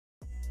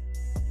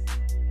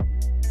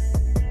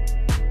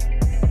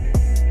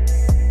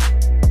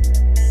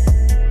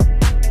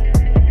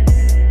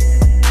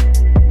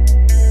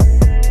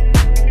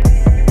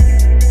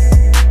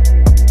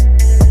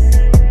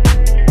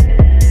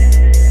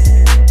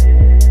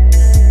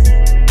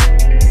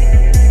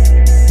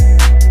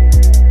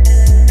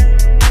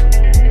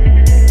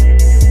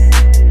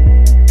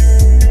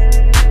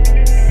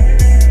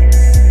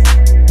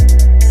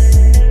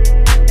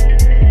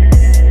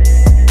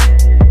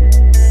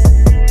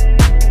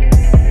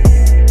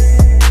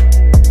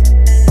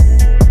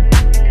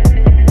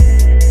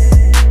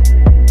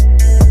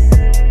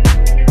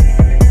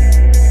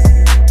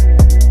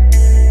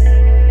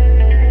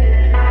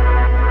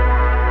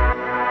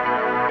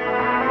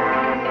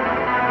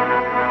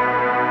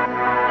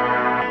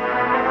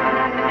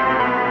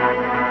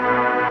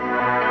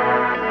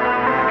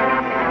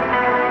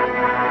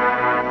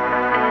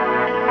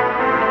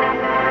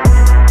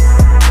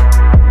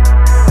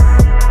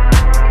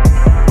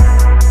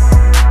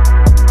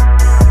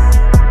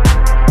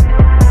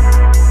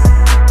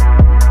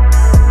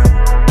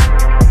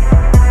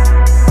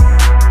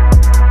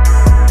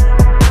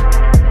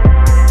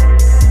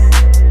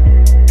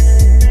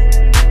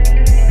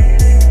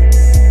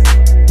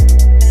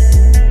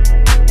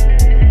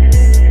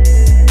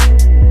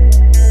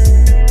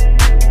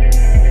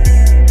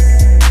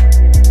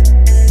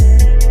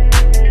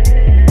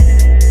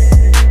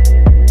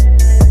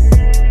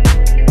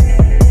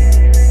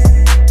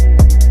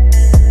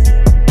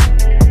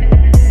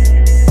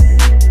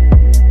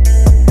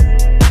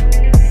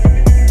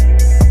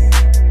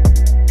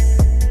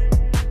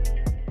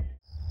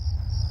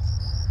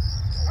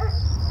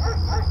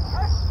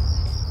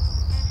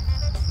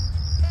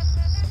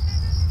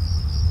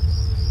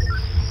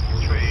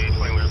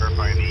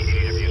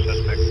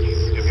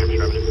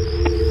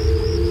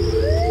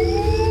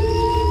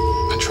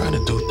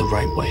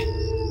right way.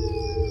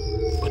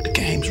 But the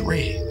game's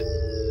rigged.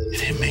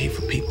 It ain't made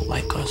for people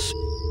like us.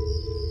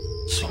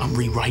 So I'm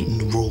rewriting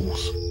the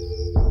rules.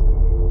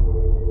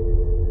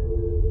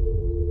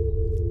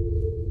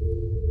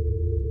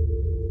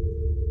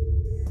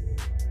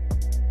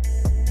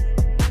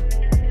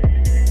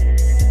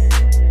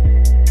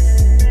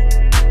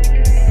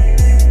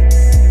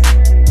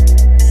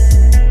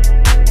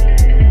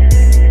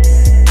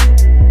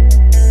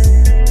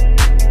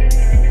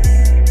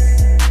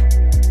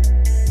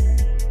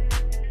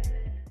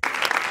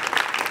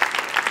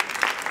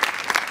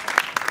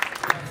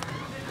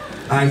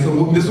 All right,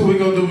 so this is what we're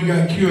gonna do. We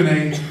got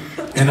Q&A,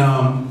 and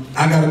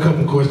I got a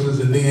couple questions,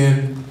 and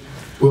then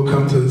we'll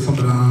come to some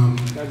of the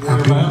our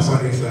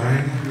audience. All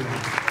right.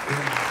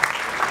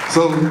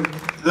 So,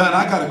 Don,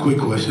 I got a quick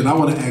question. I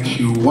want to ask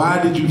you,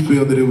 why did you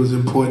feel that it was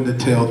important to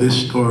tell this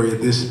story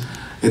at this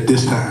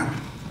time?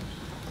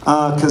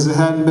 Because it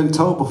hadn't been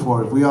told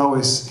before. We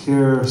always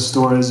hear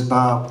stories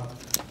about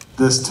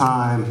this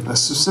time,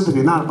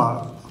 specifically not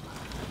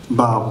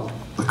about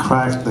the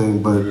crack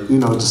thing, but you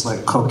know, just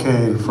like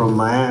cocaine from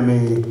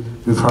Miami.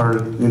 We've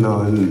heard, you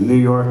know, in New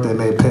York they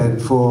made Paid in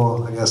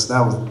Full. I guess that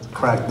was the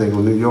crack thing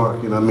in New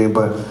York, you know what I mean?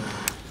 But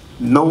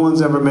no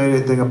one's ever made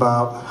anything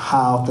about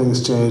how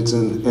things changed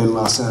in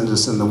Los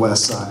Angeles and the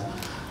West Side.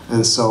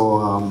 And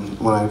so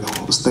when I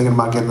was thinking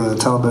about getting into the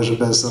television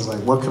business, I was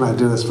like, what can I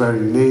do that's very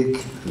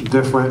unique,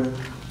 different?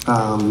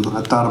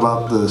 I thought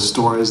about the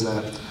stories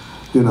that,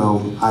 you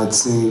know, I'd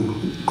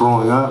seen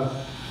growing up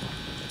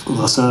in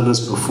Los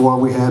Angeles before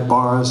we had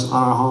bars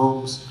on our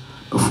homes,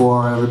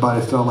 before everybody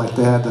felt like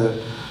they had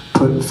to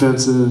put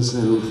fences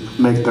and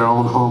make their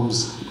own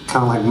homes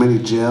kind of like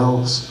mini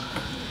jails.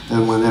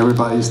 And when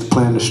everybody used to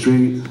play in the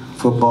street,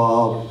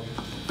 football,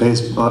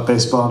 baseball in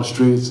the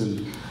streets, and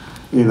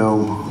you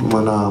know,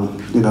 when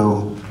you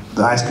know,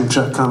 the ice cream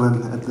truck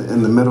coming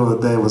in the middle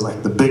of the day was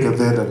like the big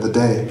event of the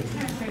day.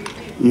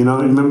 You know,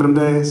 you remember them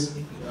days?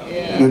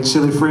 Yeah. Getting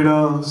chili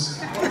Fritos.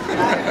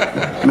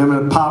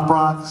 Remember the Pop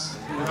Rocks?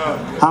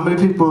 How many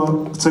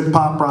people took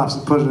Pop Rocks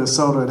and put it in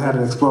soda and had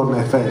it explode in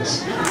their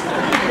face?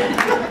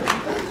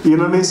 You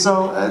know what I mean?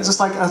 So it's just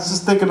like, I was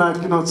just thinking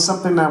like, you know, it's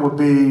something that would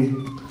be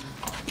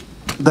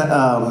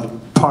the,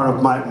 part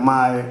of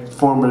my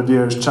formative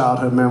years,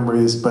 childhood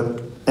memories,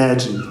 but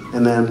edgy.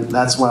 And then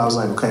that's why I was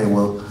like, okay,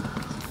 well,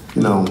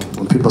 you know,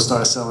 when people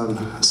started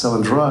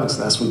selling drugs,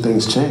 that's when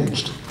things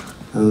changed.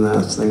 And I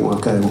was thinking,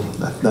 okay, well,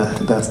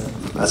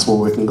 that's where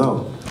we can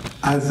go.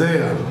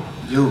 Isaiah,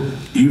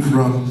 you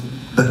from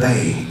the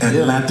A,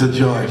 Atlanta,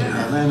 Georgia.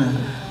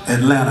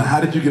 Atlanta.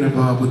 How did you get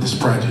involved with this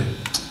project?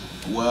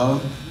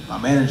 Well, my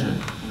manager,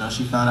 you know,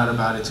 she found out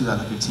about it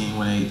 2015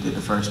 when they did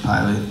the first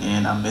pilot,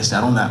 and I missed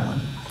out on that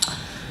one.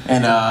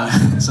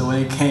 And so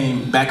when it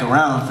came back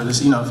around for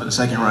this, you know, for the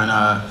second run,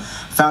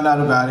 found out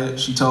about it.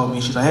 She told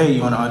me, she's like, "Hey,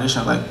 you want to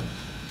audition?" I was like,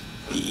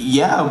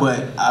 "Yeah,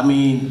 but I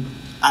mean,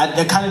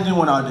 I kind of didn't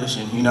want to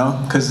audition, you know,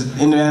 because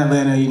in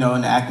Atlanta, you know,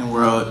 in the acting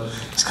world,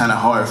 it's kind of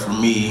hard for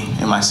me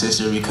and my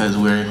sister because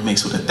we're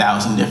mixed with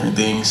 1,000 different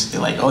things.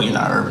 They're like, oh, you're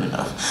not urban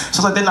enough. So I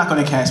was like, they're not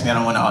going to cast me. I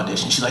don't want to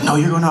audition. She's like, no,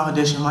 you're going to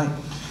audition. I'm like,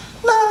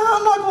 no,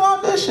 I'm not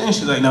going to audition.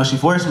 She's like, no, she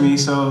forced me.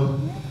 So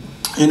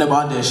I ended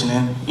up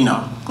auditioning. You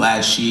know,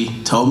 glad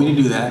she told me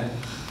to do that.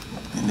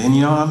 And then,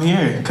 you know, I'm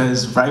here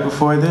because right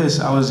before this,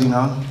 I was, you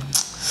know,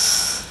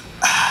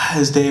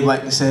 as Dave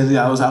liked to say,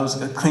 I was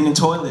cleaning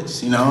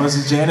toilets. You know, I was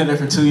a janitor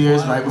for 2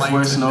 years right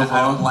before Snowfall.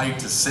 I don't like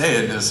to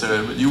say it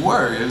necessarily, but you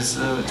were. It's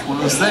one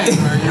of those things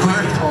where you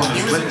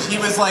were. He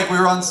was like, we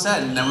were on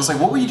set, and I was like,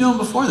 what were you doing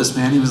before this,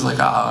 man? He was like,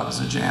 oh, I was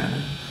a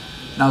janitor.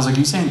 And I was like,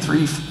 you saying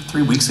three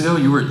weeks ago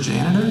you were a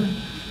janitor? And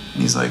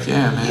he's like,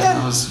 yeah,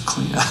 man, I was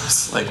clean. I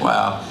was like,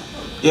 wow.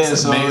 Yeah,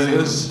 it's so amazing. It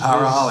was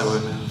power of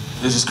Hollywood, man.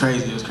 It was just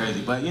crazy. It was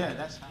crazy. But yeah,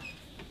 that's.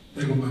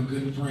 Think of my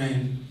good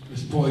friend,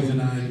 Miss Poison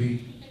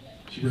Ivy.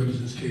 She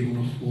represents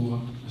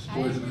K104. Miss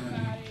Poison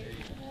Ivy.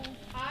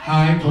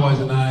 Hi,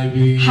 Poison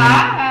Ivy.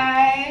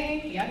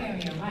 Hi. Y'all gave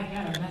me a mic.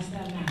 Y'all are messed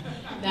up now.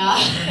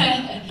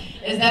 No,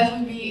 it's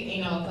definitely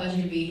a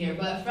pleasure to be here.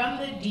 But from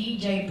the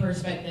DJ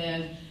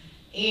perspective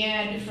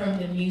and from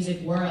the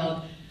music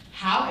world,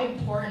 how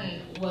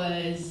important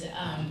was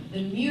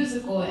the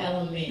musical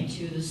element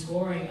to the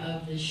scoring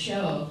of the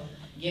show?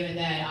 Given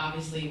that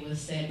obviously it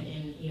was set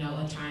in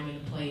a time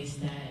and a place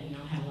that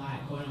had a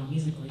lot going on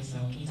musically. So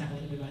can you talk a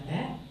little bit about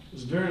that?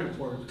 It's very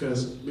important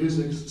because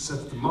music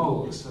sets the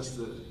mode, it sets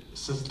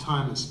the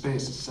time and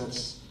space, it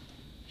sets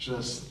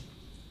just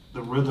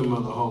the rhythm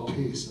of the whole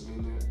piece. I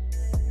mean,